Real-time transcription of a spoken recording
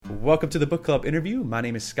Welcome to the Book Club interview. My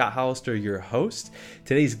name is Scott Hollister, your host.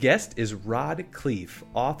 Today's guest is Rod Khleif,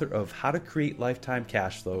 author of How to Create Lifetime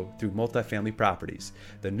Cash Flow Through Multifamily Properties,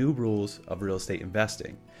 The New Rules of Real Estate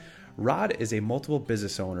Investing. Rod is a multiple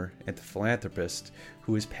business owner and philanthropist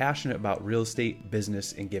who is passionate about real estate,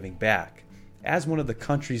 business, and giving back. As one of the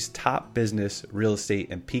country's top business, real estate,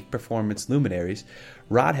 and peak performance luminaries,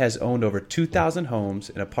 Rod has owned over 2,000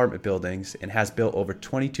 homes and apartment buildings and has built over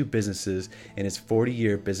 22 businesses in his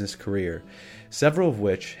 40-year business career, several of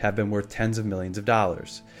which have been worth tens of millions of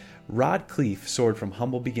dollars. Rod Khleif soared from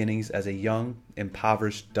humble beginnings as a young,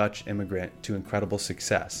 impoverished Dutch immigrant to incredible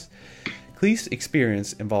success. Khleif's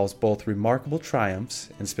experience involves both remarkable triumphs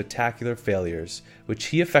and spectacular failures, which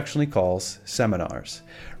he affectionately calls seminars.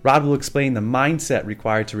 Rod will explain the mindset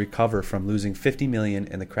required to recover from losing $50 million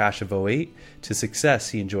in the crash of '08 to success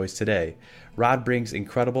he enjoys today. Rod brings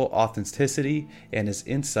incredible authenticity and his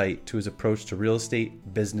insight to his approach to real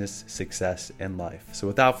estate, business, success, and life. So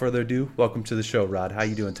without further ado, welcome to the show, Rod. How are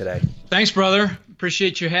you doing today? Thanks, brother.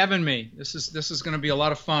 Appreciate you having me. This is going to be a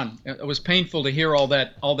lot of fun. It was painful to hear all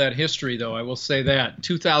that history, though. I will say that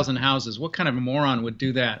 2,000 houses. What kind of a moron would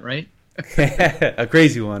do that, right? A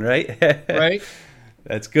crazy one, right? Right.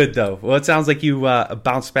 That's good, though. Well, it sounds like you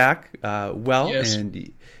bounced back well, yes.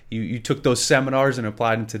 And you took those seminars and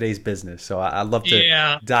applied in today's business. So I'd love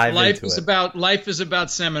to dive into it. Life is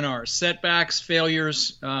about seminars, setbacks,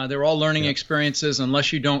 failures. They're all learning experiences.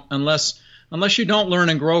 Unless you don't learn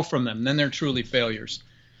and grow from them, then they're truly failures.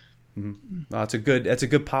 Mm-hmm. Well, that's a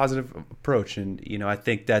good positive approach, and I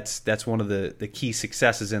think that's one of the key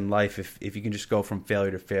successes in life. If you can just go from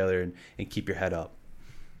failure to failure and keep your head up.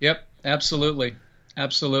 Yep, absolutely.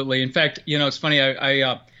 In fact, it's funny.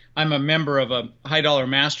 I'm a member of a high dollar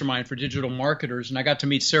mastermind for digital marketers, and I got to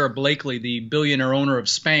meet Sarah Blakely, the billionaire owner of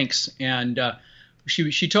Spanx, and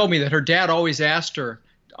she told me that her dad always asked her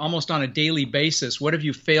almost on a daily basis, "What have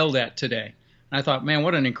you failed at today?" And I thought, man,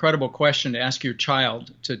 what an incredible question to ask your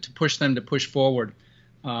child to push them to push forward.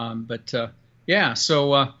 So I'm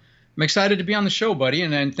excited to be on the show, buddy,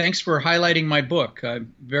 and thanks for highlighting my book.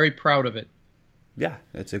 I'm very proud of it. Yeah,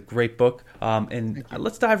 it's a great book. And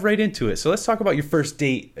let's dive right into it. So let's talk about your first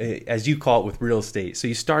date, as you call it, with real estate. So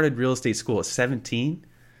you started real estate school at 17?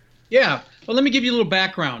 Yeah. Well, let me give you a little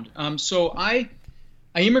background. So I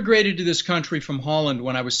immigrated to this country from Holland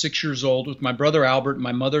when I was 6 years old with my brother Albert and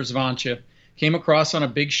my mother Zvantje. Came across on a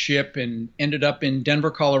big ship and ended up in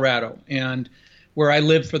Denver, Colorado, and where I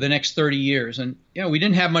lived for the next 30 years. And we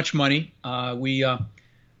didn't have much money. I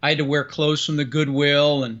had to wear clothes from the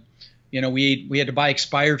Goodwill, and we had to buy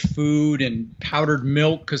expired food and powdered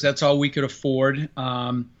milk because that's all we could afford.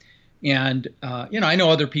 I know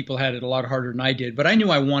other people had it a lot harder than I did, but I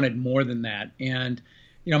knew I wanted more than that. And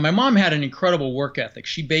my mom had an incredible work ethic.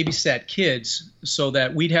 She babysat kids so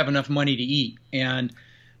that we'd have enough money to eat. And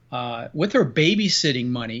with her babysitting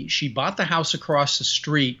money, she bought the house across the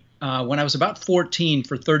street when I was about 14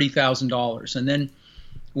 for $30,000. And then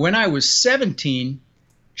when I was 17,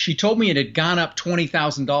 she told me it had gone up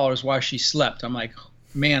 $20,000 while she slept. I'm like,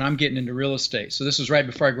 man, I'm getting into real estate. So this was right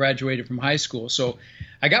before I graduated from high school. So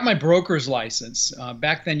I got my broker's license.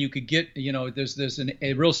 Back then you could get, there's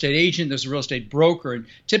a real estate agent, there's a real estate broker, and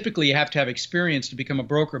typically you have to have experience to become a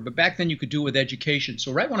broker. But back then you could do it with education.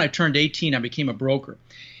 So right when I turned 18, I became a broker.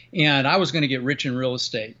 And I was going to get rich in real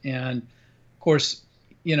estate. And of course,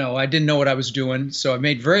 I didn't know what I was doing. So I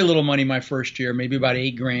made very little money my first year, maybe about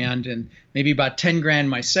 $8,000, and maybe about $10,000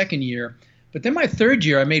 my second year. But then my third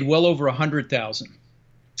year, I made well over $100,000.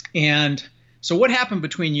 And so what happened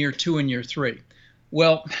between year 2 and year 3?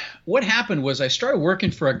 Well, what happened was I started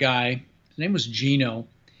working for a guy. His name was Gino.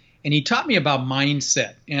 And he taught me about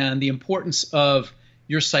mindset and the importance of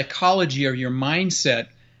your psychology or your mindset.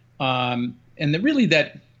 And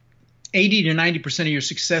that 80 to 90% of your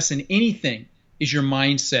success in anything is your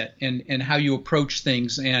mindset and how you approach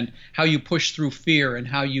things and how you push through fear and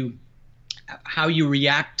how you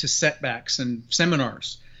react to setbacks and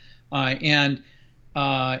seminars. That's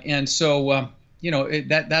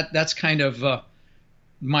kind of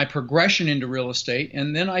my progression into real estate.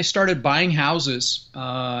 And then I started buying houses.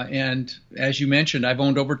 And as you mentioned, I've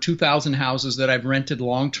owned over 2,000 houses that I've rented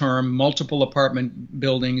long-term, multiple apartment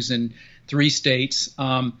buildings in 3 states.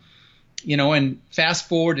 And fast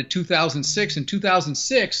forward to 2006. In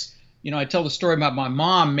 2006, I tell the story about my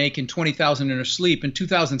mom making $20,000 in her sleep. In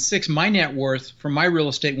 2006, my net worth from my real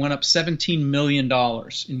estate went up $17 million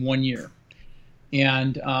in 1 year.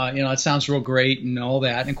 And, it sounds real great and all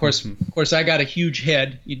that. And of course, I got a huge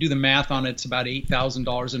head. You do the math on it, it's about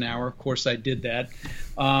 $8,000 an hour. Of course, I did that.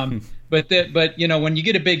 But when you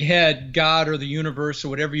get a big head, God or the universe or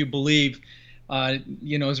whatever you believe,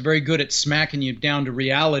 is very good at smacking you down to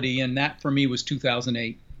reality, and that for me was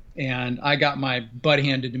 2008. And I got my butt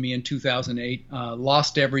handed to me in 2008,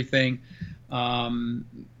 lost everything. I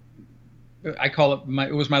call it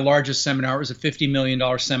it was my largest seminar. It was a $50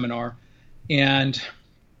 million seminar. And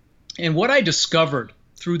what I discovered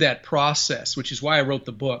through that process, which is why I wrote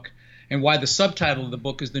the book and why the subtitle of the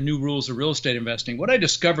book is The New Rules of Real Estate Investing, what I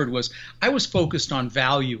discovered was I was focused on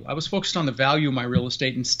value. I was focused on the value of my real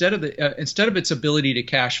estate instead of its ability to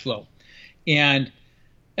cash flow. And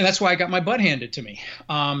that's why I got my butt handed to me.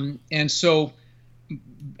 And so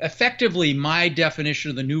effectively, my definition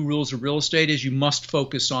of the new rules of real estate is you must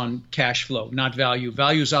focus on cash flow, not value.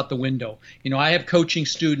 Value's out the window. I have coaching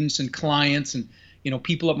students and clients and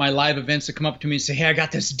people at my live events that come up to me and say, "Hey, I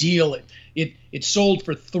got this deal. It sold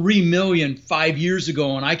for $3 million 5 years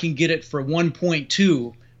ago, and I can get it for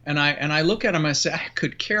 1.2." And I look at them and I say, I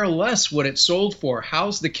could care less what it sold for.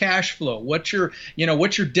 How's the cash flow? What's your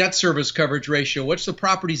debt service coverage ratio? What's the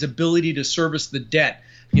property's ability to service the debt?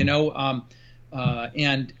 And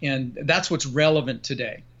that's what's relevant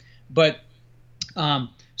today. But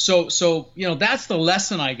so that's the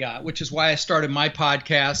lesson I got, which is why I started my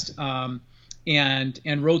podcast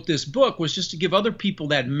and wrote this book, was just to give other people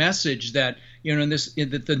that message that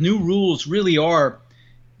that the new rules really are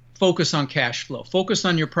focus on cash flow, focus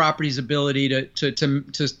on your property's ability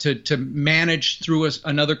to manage through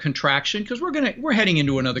another contraction, because we're heading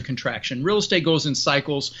into another contraction. Real estate goes in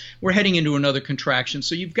cycles. We're heading into another contraction.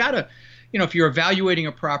 So you've got to, if you're evaluating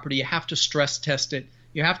a property, you have to stress test it.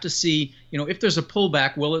 You have to see, if there's a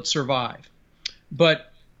pullback, will it survive?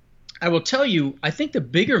 But I will tell you, I think the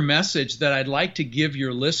bigger message that I'd like to give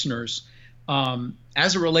your listeners,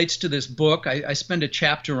 as it relates to this book, I spend a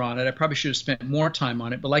chapter on it. I probably should have spent more time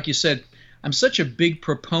on it. But like you said, I'm such a big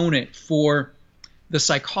proponent for the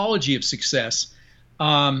psychology of success.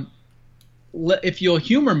 If you'll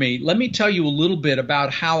humor me, let me tell you a little bit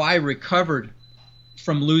about how I recovered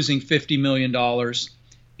from losing $50 million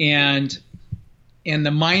and the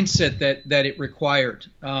mindset that it required.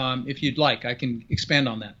 If you'd like, I can expand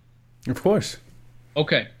on that. Of course.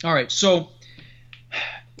 Okay. All right. So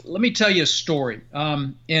let me tell you a story.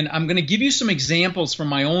 And I'm going to give you some examples from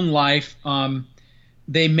my own life.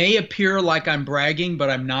 They may appear like I'm bragging, but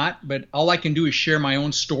I'm not. But all I can do is share my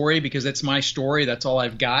own story because it's my story. That's all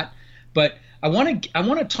I've got. But I want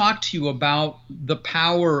to talk to you about the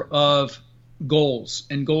power of goals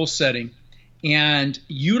and goal setting and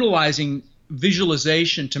utilizing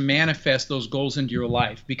visualization to manifest those goals into your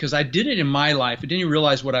life, because I did it in my life. I didn't even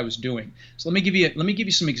realize what I was doing. So let me give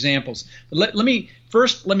you some examples. Let me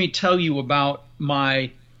tell you about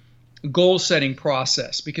my goal setting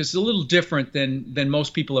process, because it's a little different than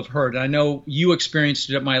most people have heard. I know you experienced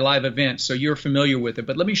it at my live event, so you're familiar with it,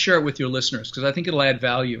 but let me share it with your listeners because I think it'll add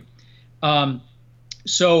value.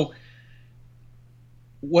 So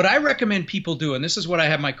what I recommend people do, and this is what I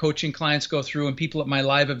have my coaching clients go through and people at my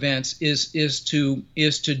live events, is to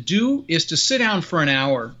sit down for an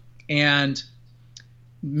hour and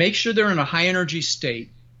make sure they're in a high energy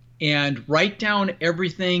state and write down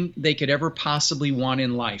everything they could ever possibly want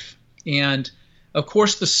in life. And of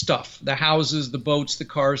course, the stuff, the houses, the boats, the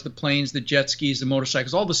cars, the planes, the jet skis, the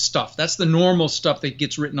motorcycles, all the stuff. That's the normal stuff that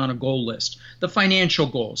gets written on a goal list. The financial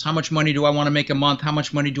goals. How much money do I want to make a month? How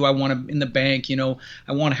much money do I want in the bank?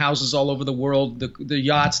 I want houses all over the world, the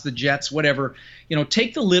yachts, the jets, whatever.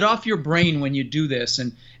 Take the lid off your brain when you do this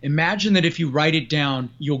and imagine that if you write it down,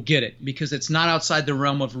 you'll get it, because it's not outside the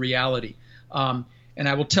realm of reality. And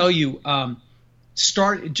I will tell you,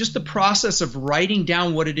 start just the process of writing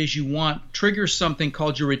down what it is you want triggers something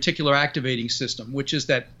called your reticular activating system, which is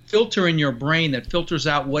that filter in your brain that filters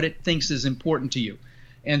out what it thinks is important to you.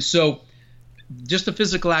 And so just the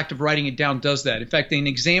physical act of writing it down does that. In fact, an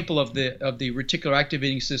example of the reticular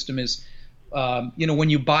activating system is when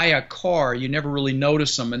you buy a car, you never really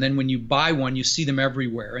notice them, and then when you buy one, you see them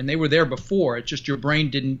everywhere, and they were there before. It's just your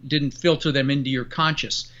brain didn't filter them into your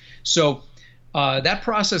conscious. So that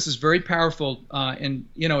process is very powerful, and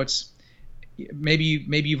it's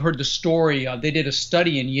maybe you've heard the story. They did a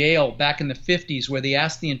study in Yale back in the 50s where they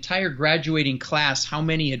asked the entire graduating class how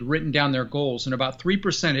many had written down their goals, and about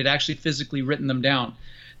 3% had actually physically written them down.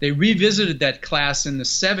 They revisited that class in the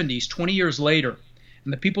 70s, 20 years later,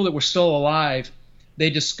 and the people that were still alive,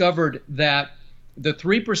 they discovered that the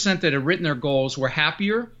 3% that had written their goals were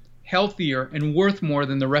happier, healthier, and worth more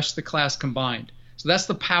than the rest of the class combined. So that's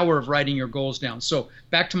the power of writing your goals down. So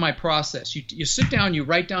back to my process. You sit down, you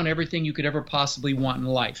write down everything you could ever possibly want in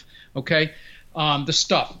life, okay? The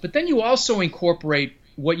stuff. But then you also incorporate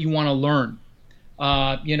what you want to learn.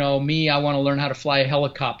 Me, I want to learn how to fly a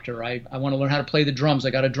helicopter. I want to learn how to play the drums.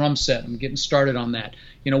 I got a drum set. I'm getting started on that.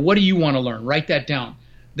 What do you want to learn? Write that down.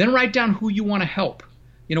 Then write down who you want to help.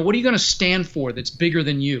 What are you going to stand for that's bigger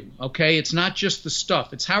than you? Okay, it's not just the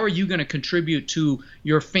stuff. It's how are you going to contribute to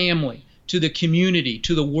your family, to the community,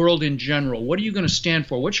 to the world in general? What are you going to stand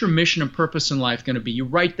for? What's your mission and purpose in life going to be? You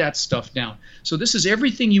write that stuff down. So this is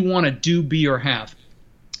everything you want to do, be, or have.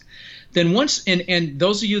 Then once, and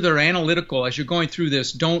those of you that are analytical, as you're going through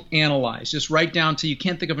this, don't analyze. Just write down till you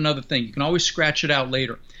can't think of another thing. You can always scratch it out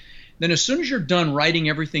later. Then as soon as you're done writing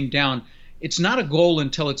everything down, it's not a goal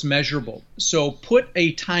until it's measurable. So put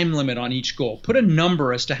a time limit on each goal. Put a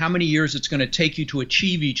number as to how many years it's going to take you to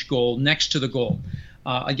achieve each goal next to the goal.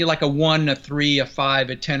 Get like a 1, a 3, a 5,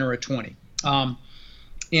 a 10, or a 20. And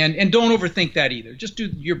don't overthink that either. Just do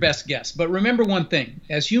your best guess. But remember one thing.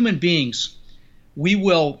 As human beings, we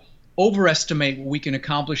will overestimate what we can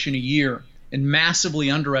accomplish in a year and massively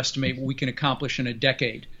underestimate what we can accomplish in a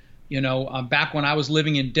decade. Back when I was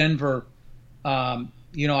living in Denver, I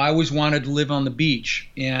always wanted to live on the beach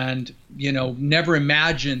and, never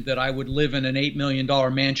imagined that I would live in an $8 million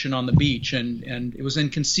mansion on the beach, and it was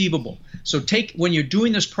inconceivable. So when you're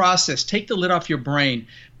doing this process, take the lid off your brain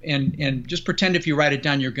and just pretend if you write it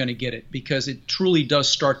down, you're going to get it, because it truly does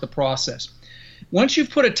start the process. Once you've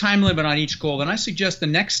put a time limit on each goal, then I suggest the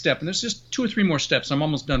next step, and there's just 2 or 3 more steps. I'm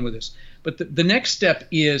almost done with this. But the next step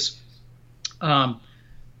is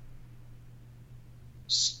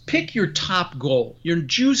pick your top goal, your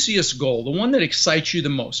juiciest goal, the one that excites you the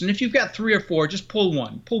most. And if you've got 3 or 4, just pull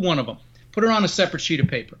one of them. Put it on a separate sheet of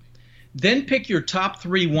paper. Then pick your top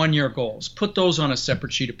 3 one-year goals. Put those on a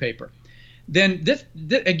separate sheet of paper. Then,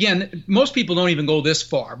 again, most people don't even go this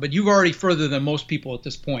far, but you've already further than most people at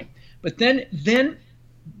this point. But then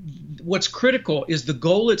what's critical is the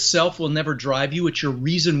goal itself will never drive you. It's your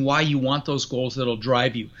reason why you want those goals that'll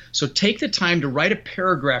drive you. So take the time to write a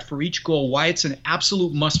paragraph for each goal, why it's an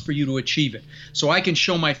absolute must for you to achieve it. So I can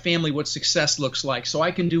show my family what success looks like. So I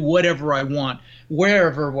can do whatever I want,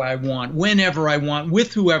 wherever I want, whenever I want,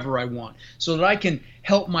 with whoever I want. So that I can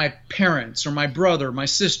help my parents or my brother, my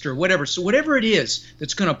sister, whatever. So whatever it is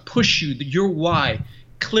that's going to push you, your why,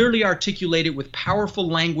 clearly articulate it with powerful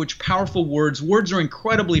language, powerful words. Words are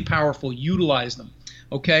incredibly powerful. Utilize them,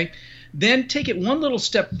 okay? Then take it one little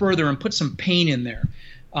step further and put some pain in there.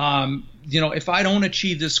 If I don't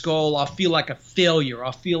achieve this goal, I'll feel like a failure.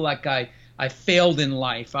 I'll feel like I failed in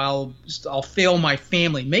life. I'll fail my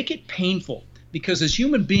family. Make it painful, because as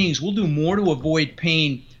human beings, we'll do more to avoid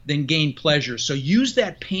pain than gain pleasure. So use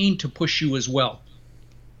that pain to push you as well.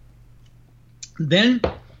 Then,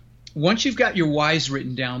 once you've got your whys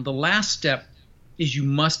written down, the last step is you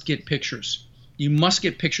must get pictures. You must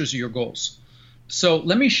get pictures of your goals. So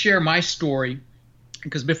let me share my story,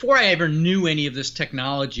 because before I ever knew any of this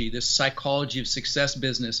technology, this psychology of success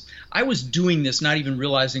business, I was doing this not even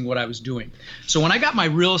realizing what I was doing. So when I got my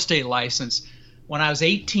real estate license when I was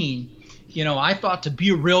 18, I thought to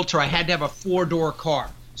be a realtor I had to have a 4-door car.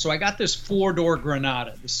 So I got this 4-door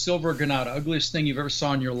Granada, the silver Granada, ugliest thing you've ever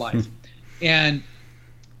saw in your life.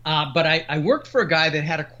 But I worked for a guy that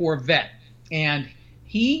had a Corvette, and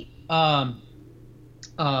he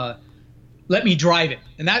let me drive it,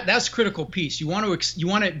 and that's a critical piece. You want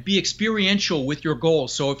to be experiential with your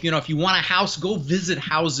goals. So if you want a house, go visit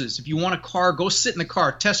houses. If you want a car, go sit in the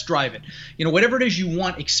car, test drive it. Whatever it is you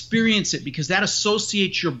want, experience it, because that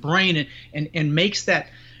associates your brain and makes that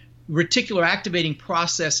reticular activating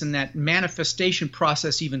process and that manifestation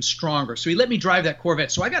process even stronger. So he let me drive that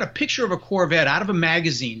Corvette. So I got a picture of a Corvette out of a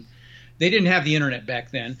magazine. They didn't have the internet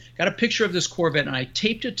back then. Got a picture of this Corvette, and I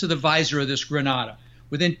taped it to the visor of this Granada.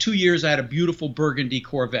 Within 2 years, I had a beautiful burgundy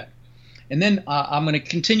Corvette. And then I'm going to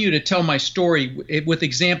continue to tell my story with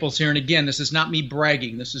examples here. And again, this is not me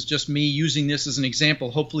bragging. This is just me using this as an example,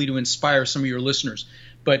 hopefully to inspire some of your listeners.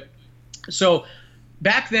 But so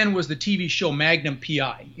back then was the TV show Magnum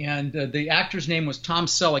P.I., and the actor's name was Tom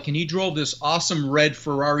Selleck, and he drove this awesome red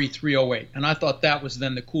Ferrari 308, and I thought that was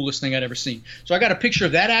then the coolest thing I'd ever seen. So I got a picture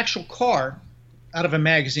of that actual car out of a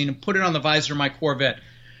magazine and put it on the visor of my Corvette.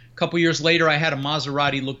 A couple years later, I had a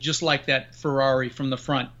Maserati look just like that Ferrari from the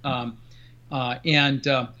front. My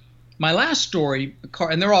last story,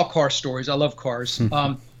 and they're all car stories. I love cars.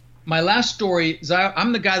 My last story is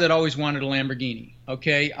I'm the guy that always wanted a Lamborghini.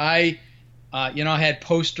 Okay, I had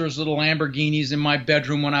posters, little Lamborghinis in my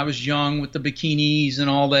bedroom when I was young with the bikinis and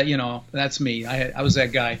all that. That's me. I was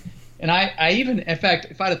that guy. And I even, in fact,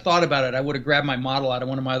 if I'd have thought about it, I would have grabbed my model out of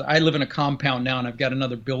one of my, I live in a compound now, and I've got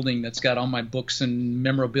another building that's got all my books and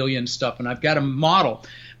memorabilia and stuff, and I've got a model.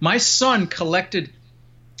 My son collected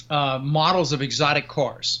models of exotic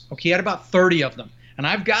cars. Okay, he had about 30 of them. And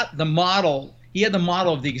I've got the model. He had the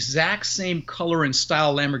model of the exact same color and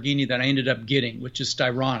style Lamborghini that I ended up getting, which is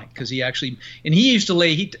ironic because he actually, and he used to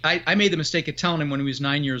lay, I made the mistake of telling him when he was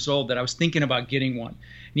 9 years old that I was thinking about getting one.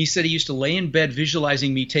 And he said he used to lay in bed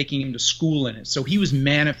visualizing me taking him to school in it. So he was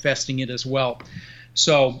manifesting it as well.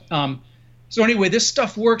 So, so anyway, this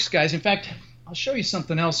stuff works, guys. In fact, I'll show you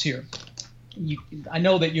something else here. I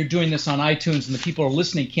know that you're doing this on iTunes and the people who are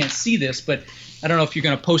listening can't see this, but I don't know if you're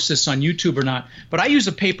going to post this on YouTube or not. But I use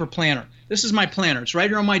a paper planner. This is my planner. It's right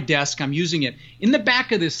here on my desk. I'm using it. In the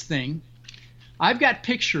back of this thing, I've got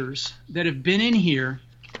pictures that have been in here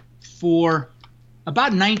for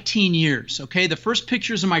about 19 years, okay? The first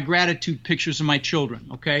pictures are my gratitude pictures of my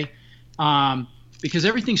children, okay? Because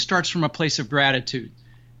everything starts from a place of gratitude.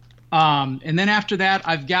 And then after that,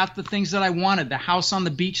 I've got the things that I wanted, the house on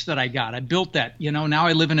the beach that I got. I built that. You know, now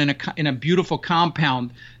I live in a beautiful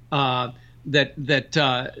compound that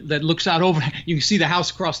looks out over. You can see the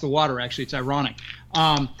house across the water. Actually, it's ironic.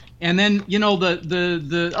 And then, you know,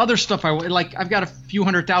 the other stuff like, I've got a few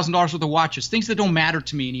 $100,000 worth of watches, things that don't matter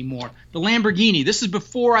to me anymore. The Lamborghini. This is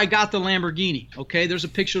before I got the Lamborghini. Okay, there's a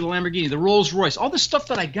picture of the Lamborghini. The Rolls Royce. All the stuff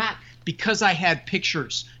that I got because I had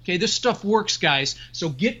pictures. Okay, this stuff works, guys. So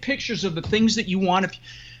get pictures of the things that you want. If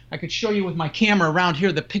I could show you with my camera around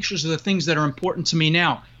here the pictures of the things that are important to me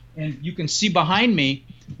now. And you can see behind me,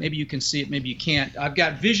 maybe you can see it, maybe you can't. I've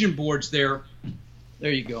got vision boards there.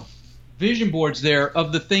 There you go. Vision boards there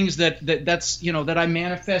of the things that's you know, that I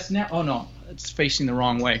manifest now. Oh no, it's facing the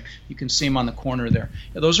wrong way. You can see them on the corner there.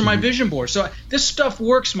 Yeah, those are my vision boards. So this stuff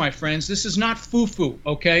works, my friends. This is not foo-foo,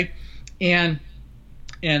 okay? And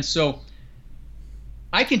so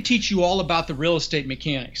I can teach you all about the real estate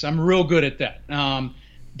mechanics. I'm real good at that.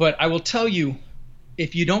 But I will tell you,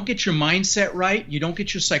 if you don't get your mindset right, you don't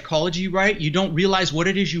get your psychology right, you don't realize what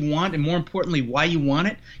it is you want, and more importantly, why you want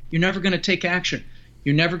it, you're never going to take action.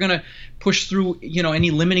 You're never going to push through, you know, any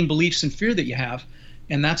limiting beliefs and fear that you have.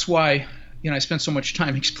 And that's why, you know, I spend so much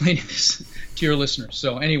time explaining this to your listeners.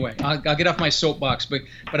 So anyway, I'll get off my soapbox, but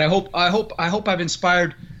I hope I've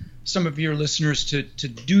inspired some of your listeners to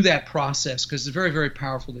do that process, because it's very, very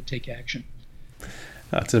powerful to take action.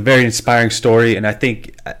 It's a very inspiring story, and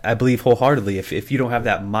I believe wholeheartedly if you don't have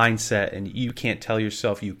that mindset and you can't tell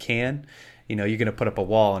yourself you can, you know, you're going to put up a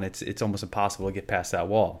wall, and it's almost impossible to get past that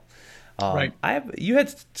wall. Right. You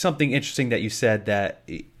had something interesting that you said that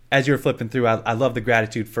as you were flipping through. I love the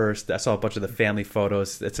gratitude first. I saw a bunch of the family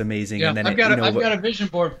photos. That's amazing. Yeah, and then I've got a vision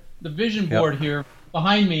board. The vision board here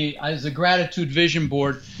behind me is a gratitude vision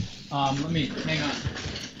board. Let me hang on.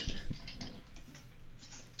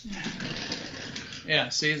 Yeah,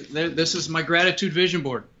 see, this is my gratitude vision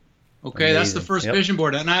board. Okay, amazing. That's the first vision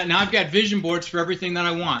board, and now I've got vision boards for everything that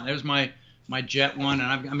I want. There's my jet one,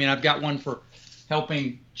 and I've got one for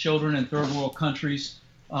helping children in third world countries.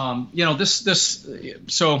 You know,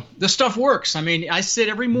 so this stuff works. I mean, I sit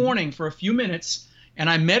every morning for a few minutes and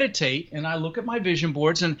I meditate and I look at my vision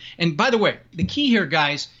boards. And by the way, the key here,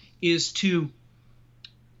 guys, is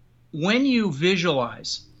when you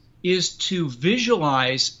visualize,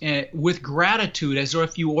 with gratitude as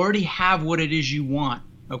if you already have what it is you want.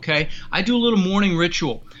 Okay, I do a little morning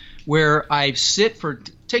ritual where I sit for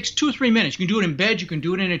takes 2 or 3 minutes. You can do it in bed. You can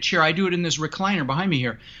do it in a chair. I do it in this recliner behind me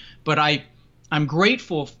here. But I'm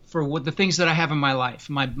grateful for the things that I have in my life.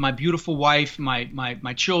 My beautiful wife,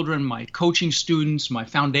 my children, my coaching students, my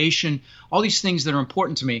foundation, all these things that are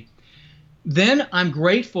important to me. Then I'm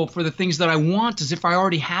grateful for the things that I want as if I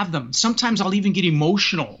already have them. Sometimes I'll even get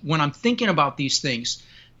emotional when I'm thinking about these things.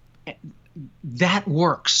 That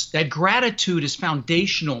works. That gratitude is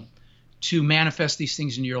foundational to manifest these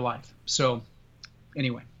things into your life. So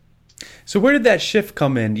anyway. So where did that shift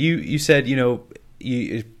come in? You said, you know,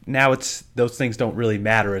 now it's those things don't really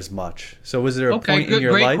matter as much. So was there a point in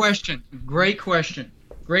your life? Great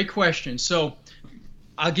question. So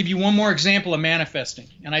I'll give you one more example of manifesting,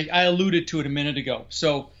 and I alluded to it a minute ago.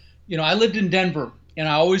 So, you know, I lived in Denver, and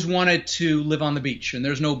I always wanted to live on the beach, and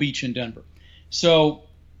there's no beach in Denver. So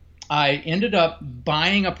I ended up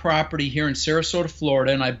buying a property here in Sarasota,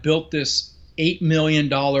 Florida, and I built this $8 million,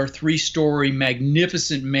 3-story,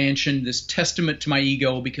 magnificent mansion, this testament to my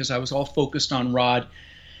ego because I was all focused on Rod.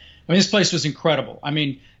 I mean, this place was incredible. I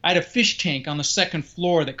mean, I had a fish tank on the second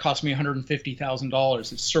floor that cost me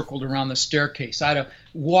 $150,000. It circled around the staircase. I had a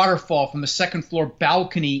waterfall from the second floor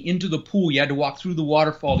balcony into the pool. You had to walk through the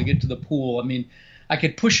waterfall to get to the pool. I mean, I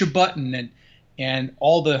could push a button and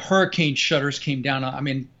all the hurricane shutters came down. I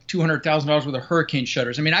mean, $200,000 worth of hurricane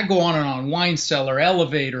shutters. I mean, I go on and on. Wine cellar,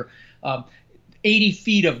 elevator, 80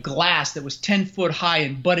 feet of glass that was 10 foot high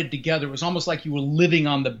and butted together. It was almost like you were living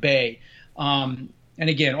on the bay. And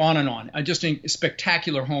again, on and on. Just a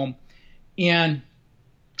spectacular home. And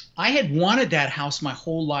I had wanted that house my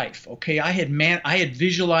whole life. Okay, I had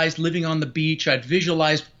visualized living on the beach. I'd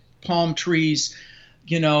visualized palm trees,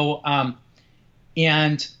 and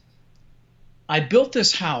I built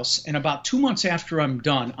this house. And about 2 months after I'm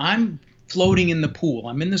done, I'm floating in the pool.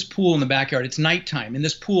 I'm in this pool in the backyard. It's nighttime, and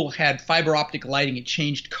this pool had fiber optic lighting. It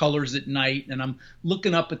changed colors at night, and I'm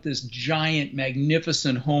looking up at this giant,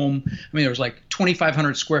 magnificent home. I mean, there was like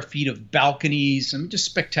 2,500 square feet of balconies, and just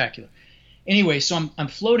spectacular. Anyway, so I'm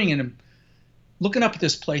floating and I'm looking up at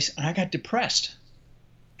this place, and I got depressed.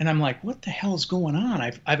 And I'm like, what the hell is going on?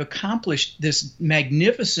 I've accomplished this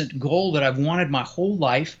magnificent goal that I've wanted my whole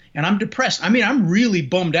life, and I'm depressed. I mean, I'm really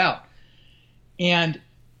bummed out. And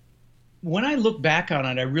when I look back on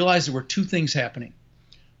it, I realized there were two things happening.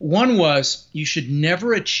 One was you should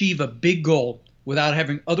never achieve a big goal without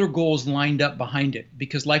having other goals lined up behind it.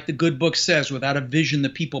 Because like the good book says, without a vision, the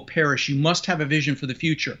people perish. You must have a vision for the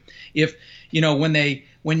future. If,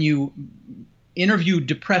 when you interview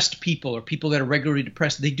depressed people or people that are regularly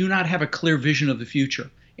depressed, they do not have a clear vision of the future.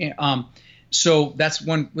 So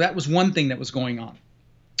that was one thing that was going on.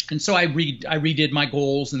 And so I redid my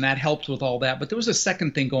goals, and that helped with all that. But there was a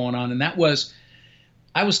second thing going on, and that was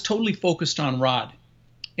I was totally focused on Rod.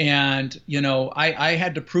 And, I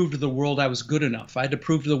had to prove to the world I was good enough. I had to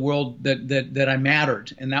prove to the world that I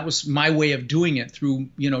mattered. And that was my way of doing it through,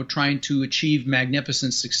 trying to achieve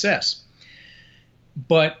magnificent success.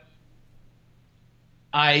 But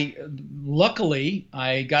luckily,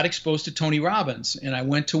 I got exposed to Tony Robbins, and I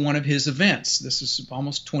went to one of his events. This is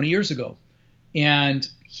almost 20 years ago. And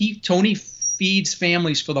Tony feeds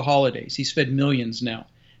families for the holidays. He's fed millions now.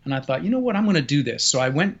 And I thought, you know what, I'm going to do this. So I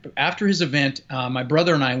went after his event. My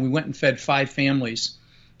brother and we went and fed 5 families.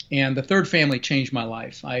 And the third family changed my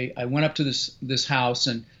life. I went up to this house,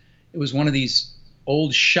 and it was one of these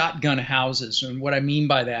old shotgun houses. And what I mean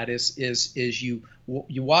by that is you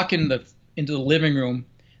walk into the living room,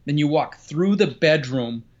 then you walk through the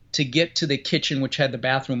bedroom to get to the kitchen, which had the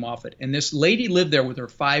bathroom off it. And this lady lived there with her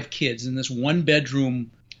 5 kids in this one bedroom.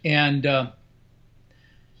 And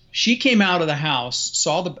she came out of the house,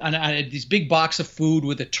 and I had this big box of food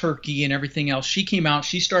with a turkey and everything else. She came out,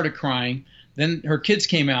 she started crying. Then her kids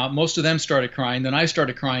came out, most of them started crying. Then I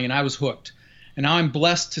started crying, and I was hooked. And now I'm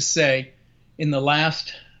blessed to say, in the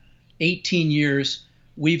last 18 years,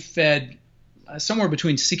 we've fed somewhere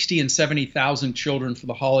between 60 and 70,000 children for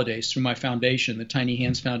the holidays through my foundation, the Tiny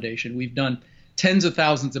Hands Foundation. We've done tens of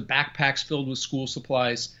thousands of backpacks filled with school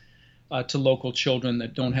supplies to local children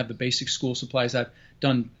that don't have the basic school supplies. I've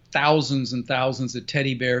done thousands and thousands of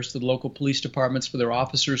teddy bears to the local police departments for their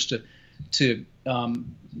officers to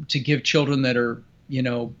give children that are,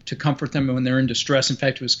 to comfort them when they're in distress. In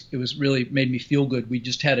fact, it was really made me feel good. We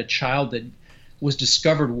just had a child that was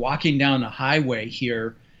discovered walking down the highway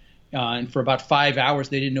here. And for about 5 hours,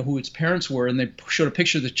 they didn't know who its parents were. And they showed a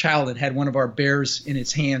picture of the child that had one of our bears in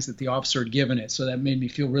its hands that the officer had given it. So that made me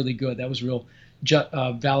feel really good. That was real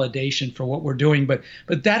validation for what we're doing. But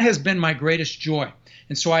that has been my greatest joy.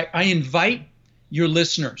 And so I invite your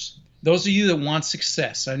listeners, those of you that want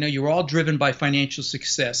success. I know you're all driven by financial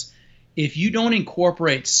success. If you don't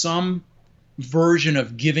incorporate some version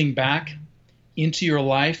of giving back into your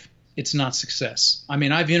life, it's not success. I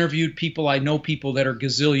mean, I've interviewed people, I know people that are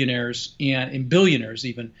gazillionaires and billionaires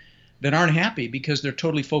even, that aren't happy because they're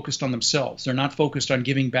totally focused on themselves. They're not focused on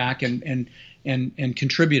giving back and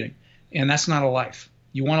contributing. And that's not a life.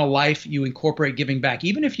 You want a life, you incorporate giving back.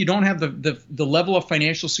 Even if you don't have the level of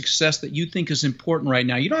financial success that you think is important right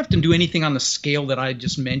now, you don't have to do anything on the scale that I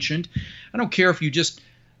just mentioned. I don't care if you just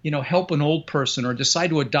help an old person or decide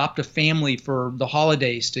to adopt a family for the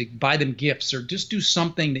holidays, to buy them gifts, or just do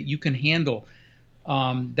something that you can handle.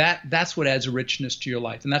 That's what adds a richness to your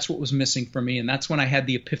life. And that's what was missing for me. And that's when I had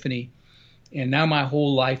the epiphany. And now my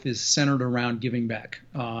whole life is centered around giving back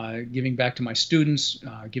to my students,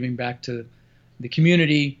 giving back to the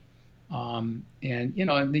community. And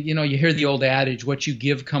you hear the old adage, what you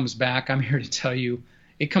give comes back. I'm here to tell you,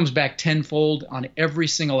 it comes back tenfold on every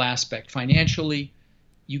single aspect. Financially,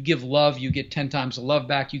 you give love, you get 10 times the love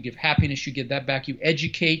back. You give happiness, you get that back. You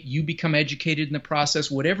educate, you become educated in the process.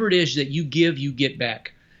 Whatever it is that you give, you get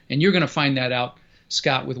back. And you're going to find that out,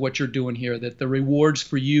 Scott, with what you're doing here, that the rewards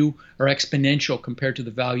for you are exponential compared to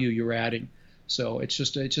the value you're adding. So it's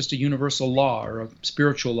just a universal law or a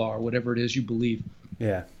spiritual law or whatever it is you believe.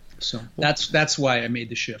 Yeah. So that's why I made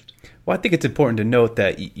the shift. Well, I think it's important to note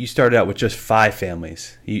that you started out with just 5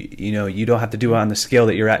 families. You don't have to do it on the scale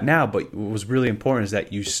that you're at now, but what was really important is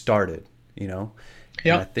that you started. Yeah,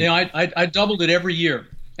 I doubled it every year.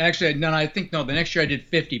 Actually, the next year I did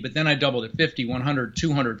 50, but then I doubled it 50, 100,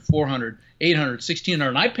 200, 400, 800, 1600,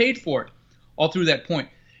 and I paid for it all through that point.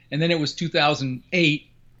 And then it was 2008,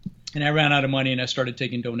 and I ran out of money and I started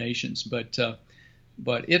taking donations. But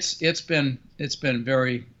it's been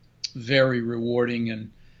very, very rewarding,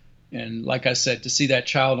 and like I said, to see that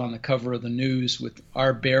child on the cover of the news with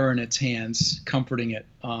our bear in its hands, comforting it,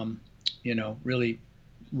 really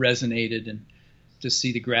resonated, and to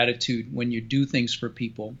see the gratitude when you do things for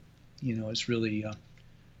people, is really,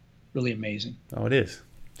 really amazing. Oh, it is.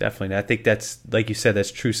 Definitely. I think that's, like you said,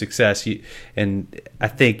 that's true success. And I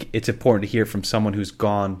think it's important to hear from someone who's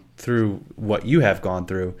gone through what you have gone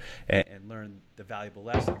through and learn the valuable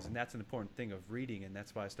lessons. And that's an important thing of reading. And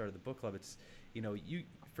that's why I started the book club. It's, you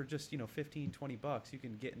for just, $15, $20, you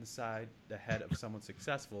can get inside the head of someone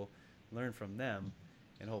successful, learn from them,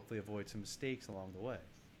 and hopefully avoid some mistakes along the way.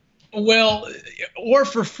 Well, or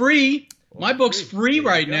for free. My book's free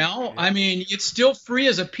right now. Yeah. I mean, it's still free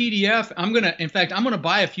as a PDF. I'm going to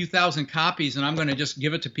buy a few thousand copies, and I'm going to just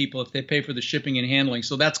give it to people if they pay for the shipping and handling.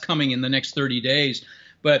 So that's coming in the next 30 days.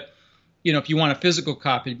 But, if you want a physical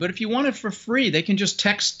copy. But if you want it for free, they can just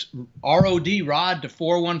text ROD to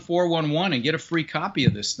 41411 and get a free copy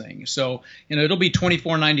of this thing. So, it'll be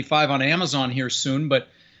 $24.95 on Amazon here soon. But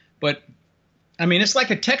I mean, it's like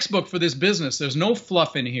a textbook for this business. There's no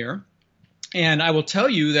fluff in here. And I will tell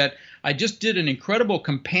you that I just did an incredible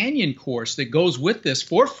companion course that goes with this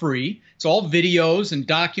for free. It's all videos and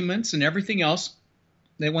documents and everything else.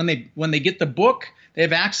 That when they get the book, they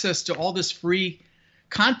have access to all this free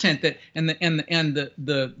content and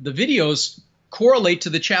the videos correlate to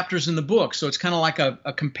the chapters in the book. So it's kind of like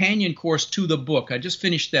a companion course to the book. I just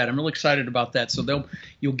finished that. I'm really excited about that. So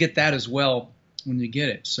you'll get that as well when you get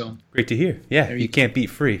it. So great to hear. Yeah, you can't beat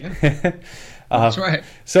free. Yeah. That's right.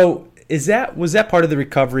 So was that part of the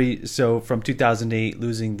recovery? So from 2008,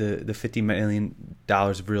 losing the $50 million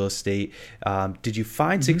of real estate, did you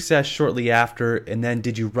find success shortly after? And then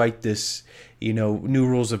did you write this, New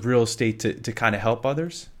Rules of Real Estate to kind of help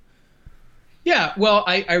others? Yeah, well,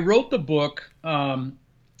 I wrote the book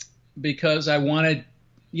because I wanted,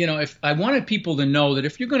 if I wanted people to know that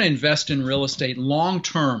if you're going to invest in real estate long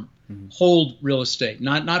term, hold real estate,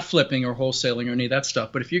 not flipping or wholesaling or any of that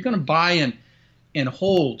stuff. But if you're going to buy and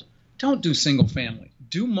hold, don't do single family.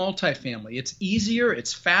 Do multifamily. It's easier.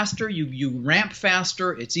 It's faster. You ramp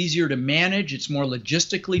faster. It's easier to manage. It's more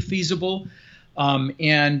logistically feasible,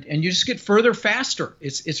 and you just get further faster.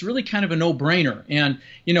 It's really kind of a no-brainer. And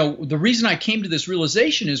the reason I came to this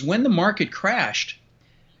realization is when the market crashed,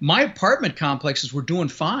 my apartment complexes were doing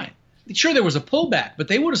fine. Sure, there was a pullback, but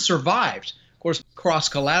they would have survived. Of course,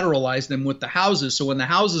 cross-collateralized them with the houses. So when the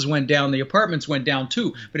houses went down, the apartments went down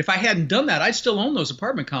too. But if I hadn't done that, I'd still own those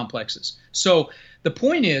apartment complexes. So the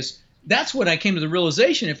point is, that's what I came to the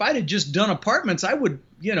realization. If I'd have just done apartments, I would,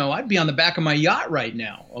 I'd be on the back of my yacht right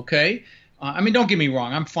now. Okay. I mean, don't get me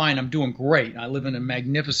wrong. I'm fine. I'm doing great. I live in a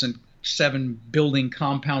magnificent 7-building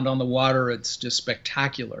compound on the water. It's just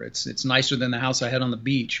spectacular. It's nicer than the house I had on the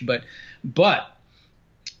beach. But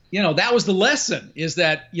that was the lesson, is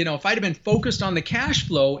that, if I'd have been focused on the cash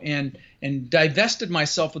flow and divested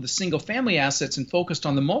myself of the single family assets and focused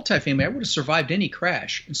on the multifamily, I would have survived any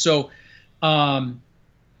crash. And so, that's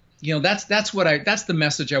the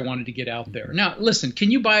message I wanted to get out there. Now, listen, can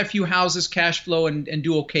you buy a few houses, cash flow, and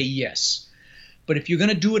do okay? Yes. But if you're going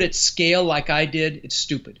to do it at scale like I did, it's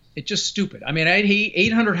stupid. It's just stupid. I mean, I had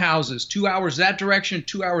 800 houses, 2 hours that direction,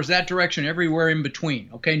 2 hours that direction, everywhere in between,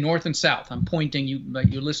 okay, north and south. I'm pointing.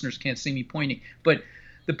 Your listeners can't see me pointing. But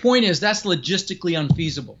the point is that's logistically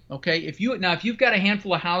unfeasible, okay? If you've got a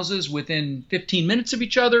handful of houses within 15 minutes of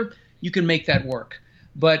each other, you can make that work.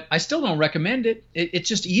 But I still don't recommend it. It's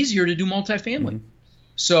just easier to do multifamily. Mm-hmm.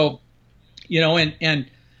 So,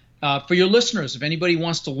 for your listeners, if anybody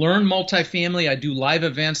wants to learn multifamily, I do live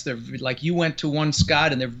events. They're like you went to one,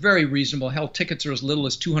 Scott, and they're very reasonable. Hell, tickets are as little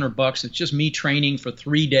as $200. It's just me training for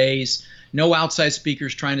 3 days. No outside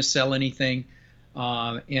speakers trying to sell anything.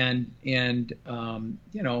 I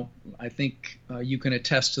think you can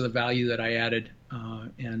attest to the value that I added.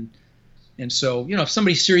 And so, if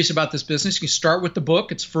somebody's serious about this business, you can start with the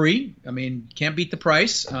book. It's free. I mean, can't beat the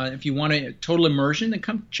price. If you want a total immersion, then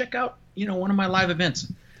come check out, one of my live events.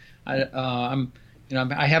 I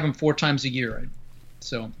have them 4 times a year.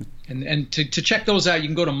 So, and to check those out, you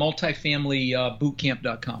can go to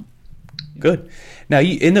multifamilybootcamp.com. Good. Now,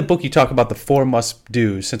 in the book, you talk about the 4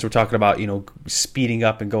 must-dos, since we're talking about, speeding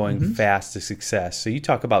up and going fast to success. So you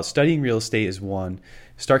talk about studying real estate is 1,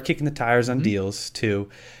 start kicking the tires on deals, 2,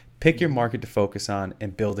 pick your market to focus on,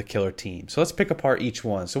 and build a killer team. So let's pick apart each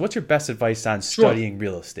one. So what's your best advice on studying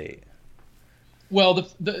real estate? Well,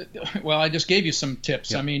 I just gave you some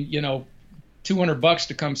tips. Yep. I mean, $200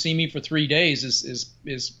 to come see me for 3 days is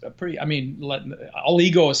a pretty. I mean, all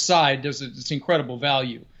ego aside, it's incredible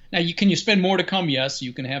value. Now, can you spend more to come? Yes,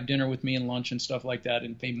 you can have dinner with me and lunch and stuff like that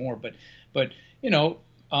and pay more. But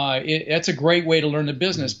that's a great way to learn the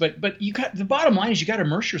business. But the bottom line is you got to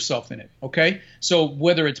immerse yourself in it. Okay, so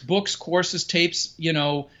whether it's books, courses, tapes,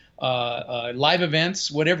 live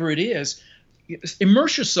events, whatever it is,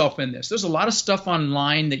 immerse yourself in this. There's a lot of stuff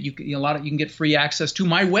online that you can get free access to.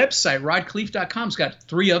 My website, rodkhleif.com, has got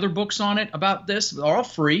 3 other books on it about this. They're all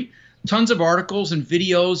free. Tons of articles and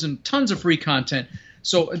videos and tons of free content.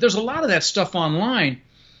 So there's a lot of that stuff online,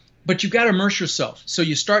 but you've got to immerse yourself. So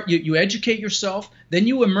you educate yourself, then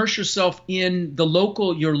you immerse yourself in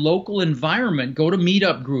your local environment. Go to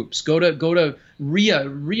meetup groups, go to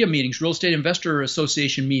RIA meetings, Real Estate Investor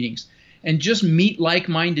Association meetings, and just meet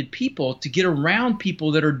like-minded people to get around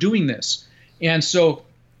people that are doing this. And so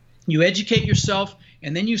you educate yourself,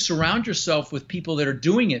 and then you surround yourself with people that are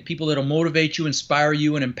doing it, people that will motivate you, inspire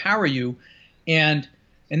you, and empower you. And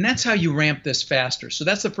that's how you ramp this faster. So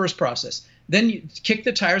that's the first process. Then you kick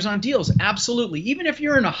the tires on deals. Absolutely. Even if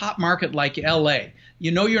you're in a hot market like LA,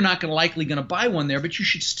 you're not likely going to buy one there, but you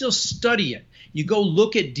should still study it. You go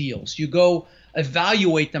look at deals. You go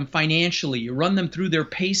evaluate them financially. You run them through their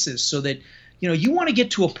paces so that, you want to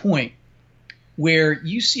get to a point where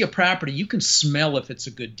you see a property, you can smell if it's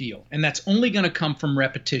a good deal. And that's only going to come from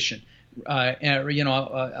repetition. I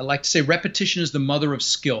like to say repetition is the mother of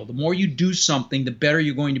skill. The more you do something, the better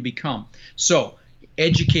you're going to become. So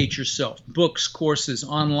educate yourself, books, courses,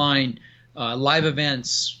 online, live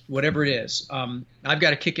events, whatever it is. I've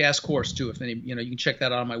got a kick-ass course too. If any, you can check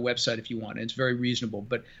that out on my website if you want. It's very reasonable.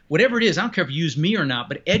 But whatever it is, I don't care if you use me or not,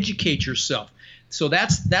 but educate yourself. So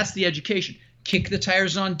that's the education. Kick the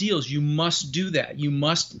tires on deals. You must do that. You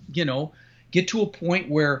must, get to a point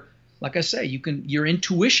where, like I say, your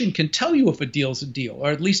intuition can tell you if a deal's a deal, or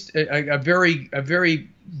at least a very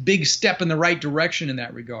big step in the right direction in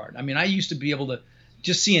that regard. I mean, I used to be able to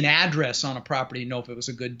just see an address on a property and know if it was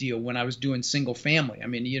a good deal when I was doing single family. I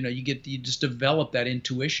mean, you just develop that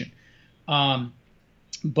intuition. And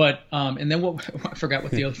then I forgot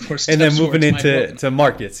what the other four steps were. And then moving into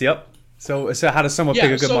markets. Yep. So how does someone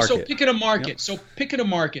pick a good market? So picking a market. Yep. So picking a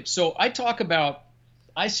market. So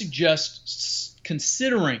I suggest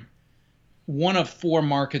considering one of 4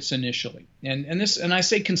 markets initially. And I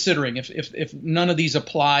say considering. If none of these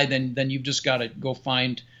apply, then you've just got to go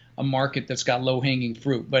find a market that's got low-hanging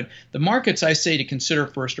fruit. But the markets I say to consider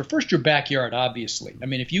first are your backyard, obviously. I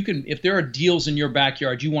mean, if there are deals in your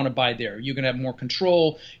backyard, you want to buy there. You're going to have more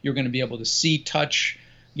control. You're going to be able to touch,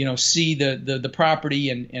 see the property,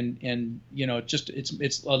 and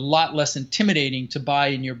it's a lot less intimidating to buy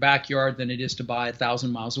in your backyard than it is to buy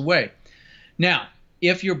 1,000 miles away. Now,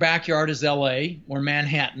 if your backyard is LA or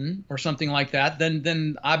Manhattan or something like that,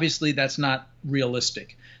 then obviously that's not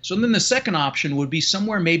realistic. So then the second option would be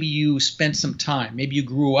somewhere maybe you spent some time. Maybe you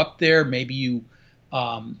grew up there. Maybe you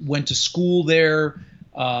went to school there.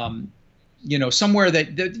 Somewhere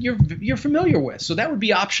that you're familiar with. So that would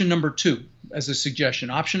be option number 2 as a suggestion.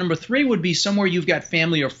 Option number 3 would be somewhere you've got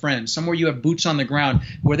family or friends, somewhere you have boots on the ground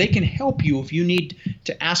where they can help you if you need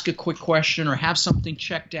to ask a quick question or have something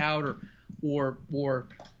checked out or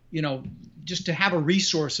just to have a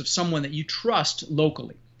resource of someone that you trust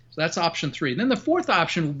locally. So that's option 3. And then the fourth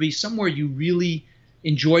option would be somewhere you really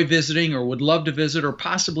enjoy visiting or would love to visit or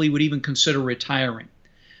possibly would even consider retiring.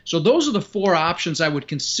 So those are the 4 options I would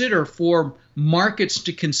consider for markets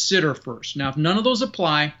to consider first. Now, if none of those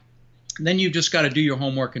apply, then you've just got to do your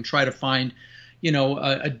homework and try to find,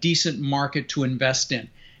 a decent market to invest in.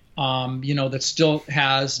 That still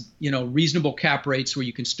has, reasonable cap rates where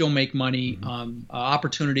you can still make money,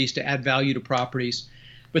 opportunities to add value to properties.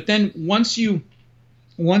 But then once you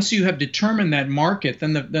have determined that market,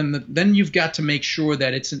 then you've got to make sure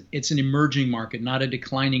that it's an emerging market, not a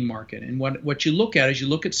declining market. And what you look at is you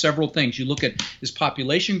look at several things. You look at, is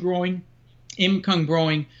population growing, income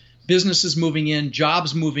growing, businesses moving in,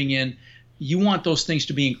 jobs moving in. You want those things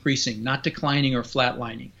to be increasing, not declining or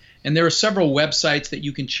flatlining. And there are several websites that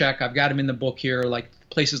you can check. I've got them in the book here, like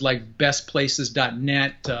places like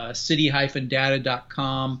bestplaces.net,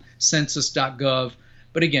 city-data.com, census.gov.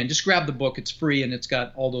 But again, just grab the book. It's free, and it's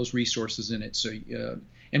got all those resources in it. So,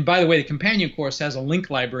 and by the way, the companion course has a link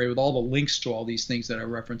library with all the links to all these things that I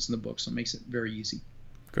reference in the book, so it makes it very easy.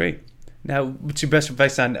 Great. Now, what's your best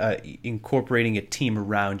advice on incorporating a team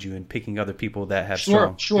around you and picking other people that have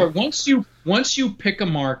strong? Sure. Once you pick a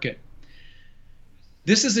market,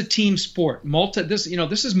 This is a team sport. This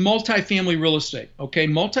is multifamily real estate. Okay,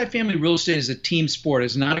 multifamily real estate is a team sport.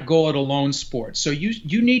 It's not a go it alone sport. So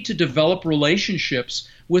you need to develop relationships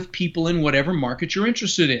with people in whatever market you're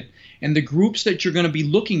interested in. And the groups that you're going to be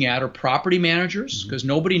looking at are property managers, because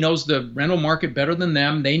nobody knows the rental market better than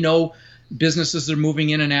them. They know businesses that are moving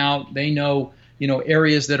in and out. They know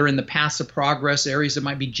areas that are in the paths of progress, areas that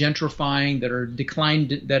might be gentrifying, that are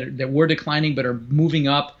declined, that were declining but are moving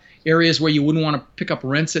up. Areas where you wouldn't want to pick up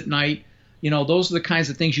rents at night. Those are the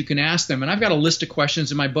kinds of things you can ask them. And I've got a list of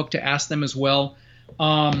questions in my book to ask them as well.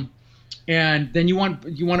 And then you want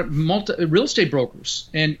real estate brokers.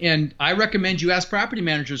 And I recommend you ask property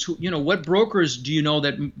managers what brokers do you know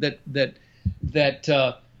that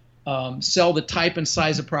sell the type and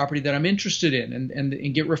size of property that I'm interested in,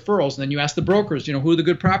 and get referrals. And then you ask the brokers, who are the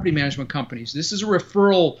good property management companies. This is a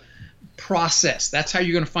referral process. That's how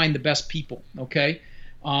you're going to find the best people. Okay.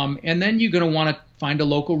 And then you're going to want to find a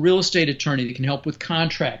local real estate attorney that can help with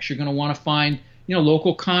contracts. You're going to want to find,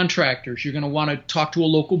 local contractors. You're going to want to talk to a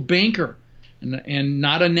local banker, and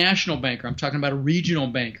not a national banker. I'm talking about a regional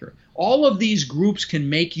banker. All of these groups can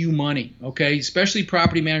make you money, okay? Especially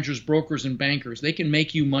property managers, brokers, and bankers. They can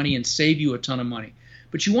make you money and save you a ton of money.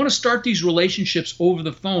 But you want to start these relationships over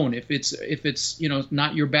the phone if it's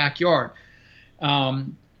not your backyard.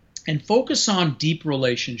 And focus on deep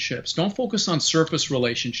relationships. Don't focus on surface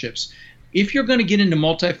relationships. If you're going to get into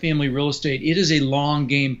multifamily real estate, it is a long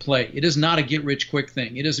game play. It is not a get-rich-quick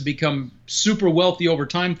thing. It is a become super wealthy over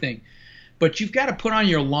time thing. But you've got to put on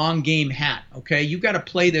your long game hat, okay? You've got to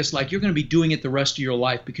play this like you're going to be doing it the rest of your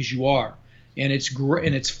life, because you are. And it's great,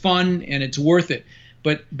 and it's fun, and it's worth it.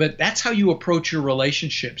 But that's how you approach your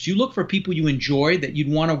relationships. You look for people you enjoy, that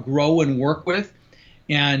you'd want to grow and work with.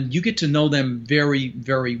 And you get to know them very,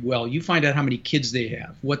 very well. You find out how many kids they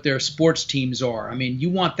have, what their sports teams are. I mean, you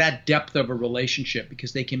want that depth of a relationship,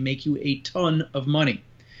 because they can make you a ton of money.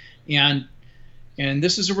 And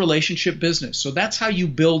this is a relationship business. So that's how you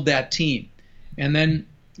build that team. And then,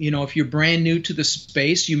 if you're brand new to the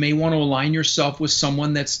space, you may want to align yourself with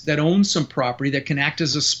someone that owns some property that can act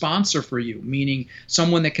as a sponsor for you, meaning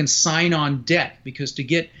someone that can sign on debt, because to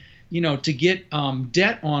get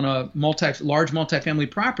debt on a large multifamily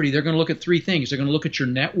property, they're going to look at three things. They're going to look at your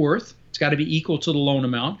net worth. It's got to be equal to the loan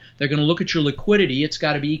amount. They're going to look at your liquidity. It's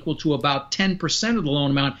got to be equal to about 10% of the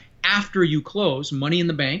loan amount after you close, money in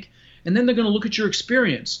the bank. And then they're going to look at your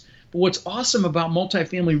experience. But what's awesome about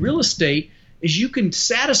multifamily real estate is you can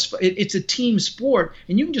satisfy, it's a team sport,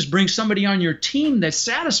 and you can just bring somebody on your team that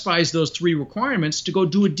satisfies those three requirements to go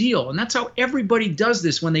do a deal. And that's how everybody does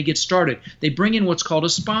this when they get started. They bring in what's called a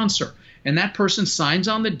sponsor, and that person signs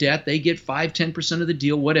on the debt. They get 5-10% of the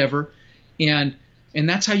deal, whatever. And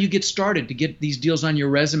that's how you get started, to get these deals on your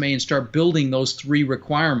resume and start building those three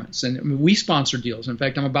requirements. And I mean, we sponsor deals. In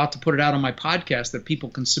fact, I'm about to put it out on my podcast that people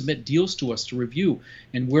can submit deals to us to review,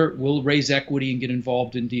 and we'll raise equity and get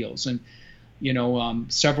involved in deals. And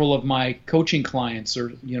several of my coaching clients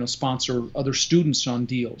are, sponsor other students on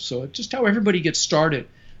deals. So it's just how everybody gets started.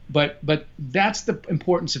 But that's the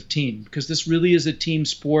importance of team, because this really is a team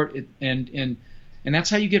sport, and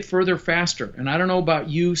that's how you get further faster. And I don't know about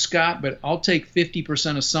you, Scott, but I'll take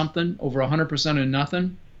 50% of something over 100% of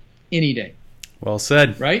nothing any day. Well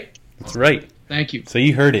said. Right? That's right. Thank you. So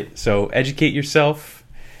you heard it. So educate yourself,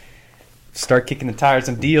 start kicking the tires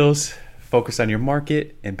on deals, focus on your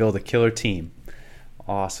market, and build a killer team.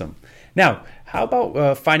 Awesome. Now, how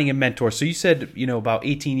about finding a mentor? So you said, about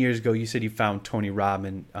 18 years ago, you said you found Tony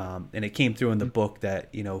Robbins, and it came through in the book that,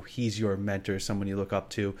 he's your mentor, someone you look up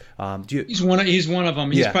to. He's one of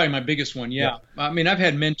them. He's probably my biggest one. Yeah. I mean, I've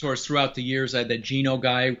had mentors throughout the years. I had that Gino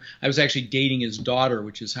guy. I was actually dating his daughter,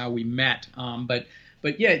 which is how we met. But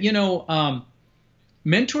yeah,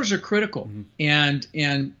 mentors are critical. Mm-hmm.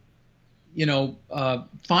 And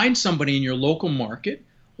find somebody in your local market,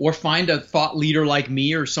 or find a thought leader like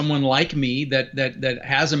me or someone like me that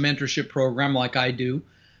has a mentorship program like I do.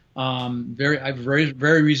 I have a very,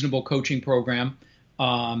 very reasonable coaching program.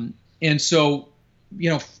 And so,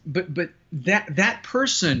 but that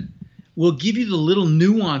person will give you the little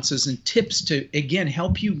nuances and tips to, again,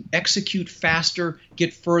 help you execute faster,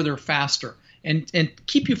 get further faster, and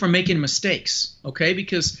keep you from making mistakes, okay?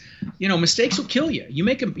 Because, mistakes will kill you. You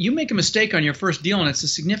make a mistake on your first deal, and it's a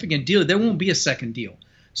significant deal, there won't be a second deal.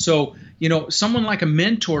 So, someone like a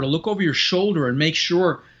mentor to look over your shoulder and make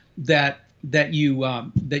sure that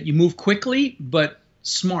you move quickly but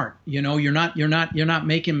smart. You're not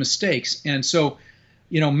making mistakes. And so,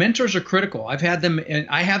 mentors are critical. I've had them, and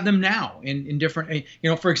I have them now in different.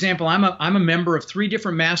 For example, I'm a member of 3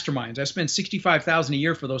 different masterminds. I spend $65,000 a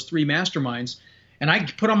year for those 3 masterminds, And I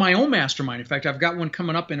put on my own mastermind. In fact, I've got one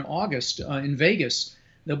coming up in August in Vegas.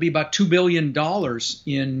 There'll be about $2 billion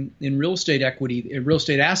in real estate equity, in real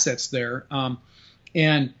estate assets there.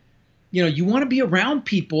 And you want to be around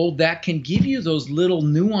people that can give you those little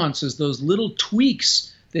nuances, those little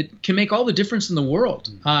tweaks that can make all the difference in the world.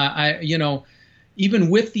 Even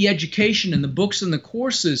with the education and the books and the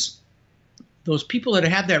courses, those people that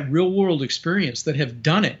have that real world experience, that have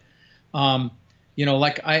done it,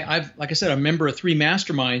 like I said, I'm a member of 3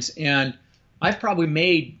 masterminds, and I've probably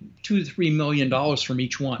made $2 to $3 million from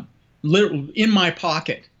each one, literally in my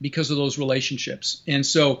pocket, because of those relationships. And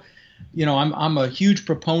so, I'm a huge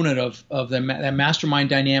proponent of that mastermind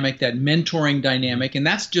dynamic, that mentoring dynamic, and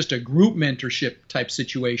that's just a group mentorship type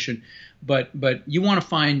situation. But you want to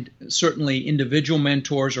find certainly individual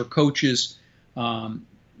mentors or coaches.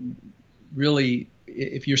 Really,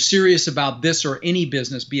 if you're serious about this or any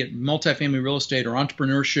business, be it multifamily real estate or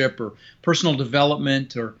entrepreneurship or personal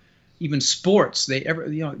development or even sports,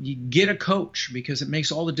 you get a coach, because it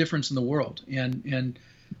makes all the difference in the world. And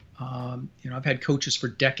I've had coaches for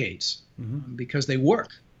decades because they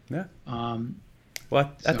work. Yeah.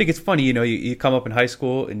 Well, I think it's funny, you come up in high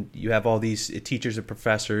school and you have all these teachers and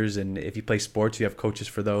professors, and if you play sports, you have coaches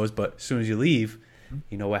for those. But as soon as you leave,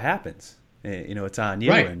 you know what happens. It's on you.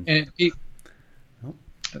 Right. And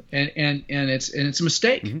it's a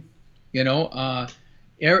mistake.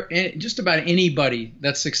 Just about anybody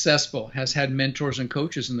that's successful has had mentors and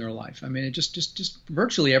coaches in their life. I mean, it just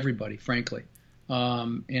virtually everybody, frankly.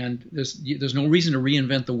 And there's no reason to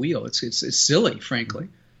reinvent the wheel. It's silly, frankly.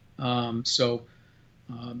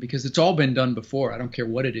 Because it's all been done before. I don't care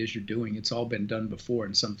what it is you're doing. It's all been done before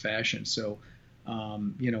in some fashion. So,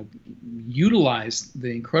 utilize the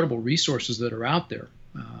incredible resources that are out there,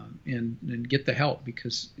 and get the help,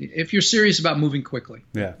 because if you're serious about moving quickly,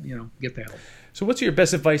 get the help. So what's your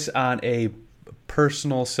best advice on a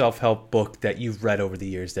personal self-help book that you've read over the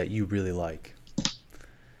years that you really like?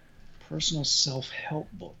 Personal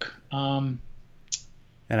self-help book. And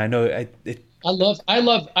I know I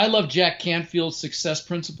love Jack Canfield's Success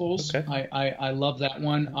Principles. Okay. I love that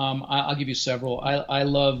one. I'll give you several. I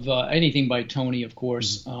love anything by Tony, of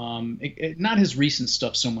course. Not his recent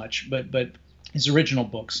stuff so much, but his original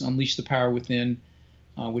books, Unleash the Power Within,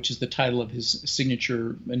 which is the title of his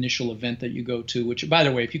signature initial event that you go to, which, by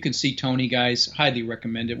the way, if you can see Tony, guys, highly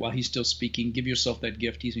recommend it while he's still speaking. Give yourself that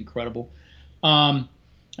gift. He's incredible.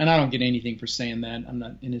 And I don't get anything for saying that. I'm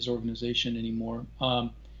not in his organization anymore.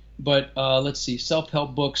 But let's see,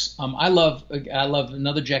 self-help books. I love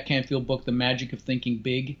another Jack Canfield book, The Magic of Thinking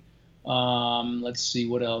Big. Let's see,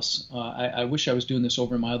 what else? I wish I was doing this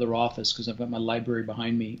over in my other office, because I've got my library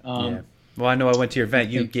behind me. Yeah. Well, I know I went to your event.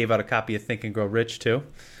 You gave out a copy of Think and Grow Rich, too.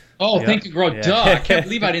 Oh, yeah. Think and Grow, duh. I can't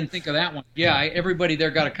believe I didn't think of that one. Yeah, everybody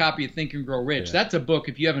there got a copy of Think and Grow Rich. Yeah. That's a book,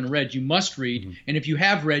 if you haven't read, you must read. And if you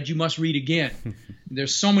have read, you must read again.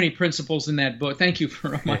 There's so many principles in that book. Thank you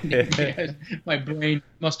for reminding me. My brain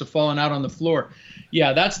must have fallen out on the floor.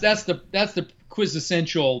 Yeah, that's the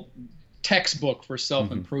quintessential textbook for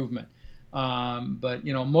self-improvement. But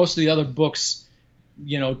most of the other books,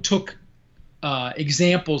 took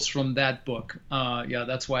examples from that book.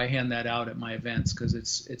 That's why I hand that out at my events, because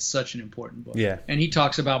it's such an important book. Yeah. And he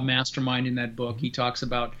talks about mastermind in that book. He talks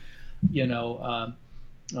about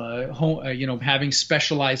having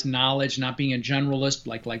specialized knowledge, not being a generalist.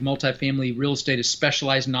 Like multifamily real estate is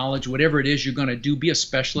specialized knowledge. Whatever it is you're going to do, be a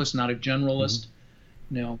specialist, not a generalist.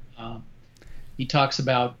 He talks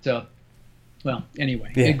about. A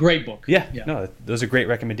great book. Yeah, no, those are great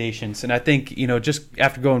recommendations. And I think, just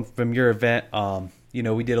after going from your event,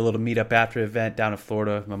 we did a little meetup after the event down in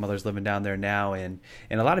Florida. My mother's living down there now. And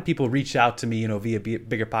a lot of people reached out to me, via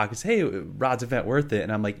Bigger Pockets. Hey, Rod's event worth it?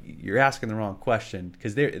 And I'm like, you're asking the wrong question,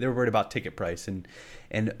 because they're worried about ticket price. And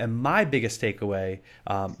my biggest takeaway,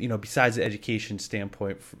 besides the education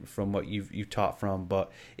standpoint from what you've taught from,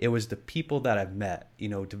 but it was the people that I've met,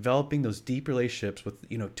 developing those deep relationships with,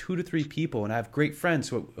 2 to 3 people. And I have great friends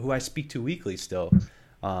who I speak to weekly still.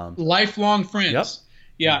 Lifelong friends. Yep.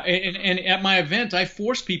 Yeah. And at my event, I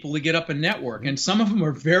force people to get up and network. And some of them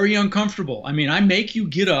are very uncomfortable. I mean, I make you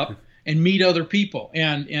get up and meet other people.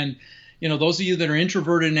 And those of you that are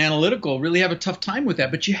introverted and analytical really have a tough time with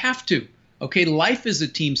that, but you have to. Okay, life is a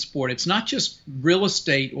team sport. It's not just real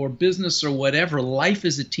estate or business or whatever. Life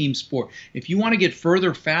is a team sport. If you want to get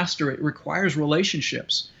further faster, it requires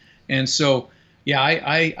relationships. And so,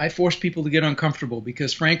 I force people to get uncomfortable,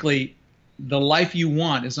 because, frankly, the life you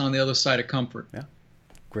want is on the other side of comfort. Yeah,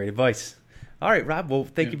 great advice. All right, Rob. Well,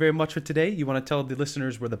 thank you very much for today. You want to tell the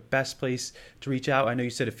listeners where the best place to reach out? I know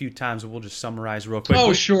you said a few times, but we'll just summarize real quick.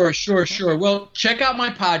 Oh, sure. Well, check out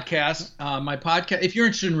my podcast. If you're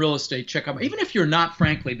interested in real estate, check out. Even if you're not,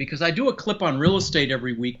 frankly, because I do a clip on real estate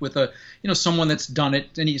every week with someone that's done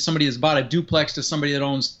it, and somebody that's bought a duplex to somebody that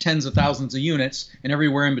owns tens of thousands of units and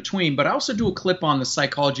everywhere in between. But I also do a clip on the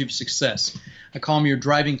psychology of success. I call them your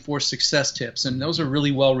driving force success tips, and those are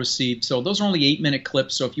really well received. So those are only 8-minute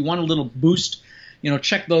clips. So if you want a little boost,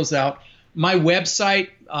 check those out. My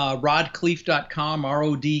website, rodkhleif.com,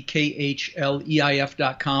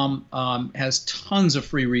 rodkhleif.com, has tons of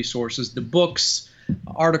free resources, the books,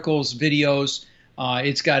 articles, videos.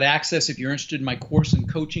 It's got access if you're interested in my course and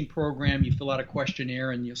coaching program. You fill out a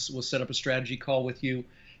questionnaire, and we'll set up a strategy call with you.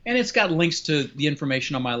 And it's got links to the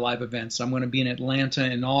information on my live events. I'm going to be in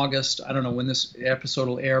Atlanta in August. I don't know when this episode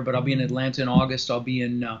will air, but I'll be in Atlanta in August. I'll be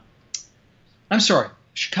in,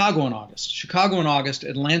 Chicago in August,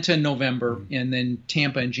 Atlanta in November, and then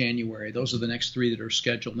Tampa in January. Those are the next 3 that are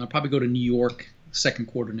scheduled. And I'll probably go to New York second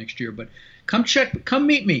quarter next year. But come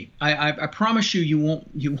meet me. I promise you won't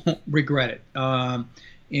regret it.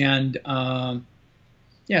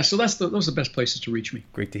 So those are the best places to reach me.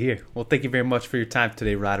 Great to hear. Well, thank you very much for your time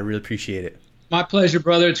today, Rod. I really appreciate it. My pleasure,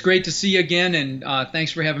 brother. It's great to see you again, and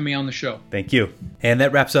thanks for having me on the show. Thank you. And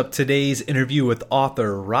that wraps up today's interview with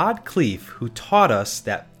author Rod Khleif, who taught us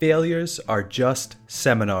that failures are just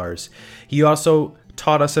seminars. He also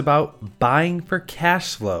taught us about buying for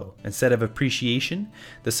cash flow instead of appreciation,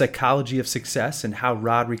 the psychology of success, and how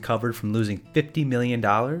Rod recovered from losing $50 million,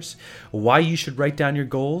 why you should write down your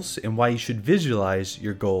goals and why you should visualize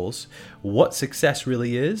your goals, what success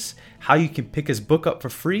really is, how you can pick his book up for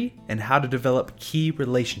free, and how to develop key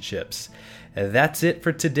relationships. That's it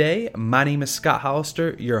for today. My name is Scott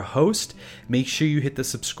Hollister, your host. Make sure you hit the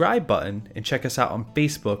subscribe button and check us out on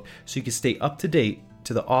Facebook so you can stay up to date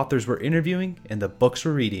to the authors we're interviewing and the books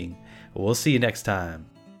we're reading. We'll see you next time.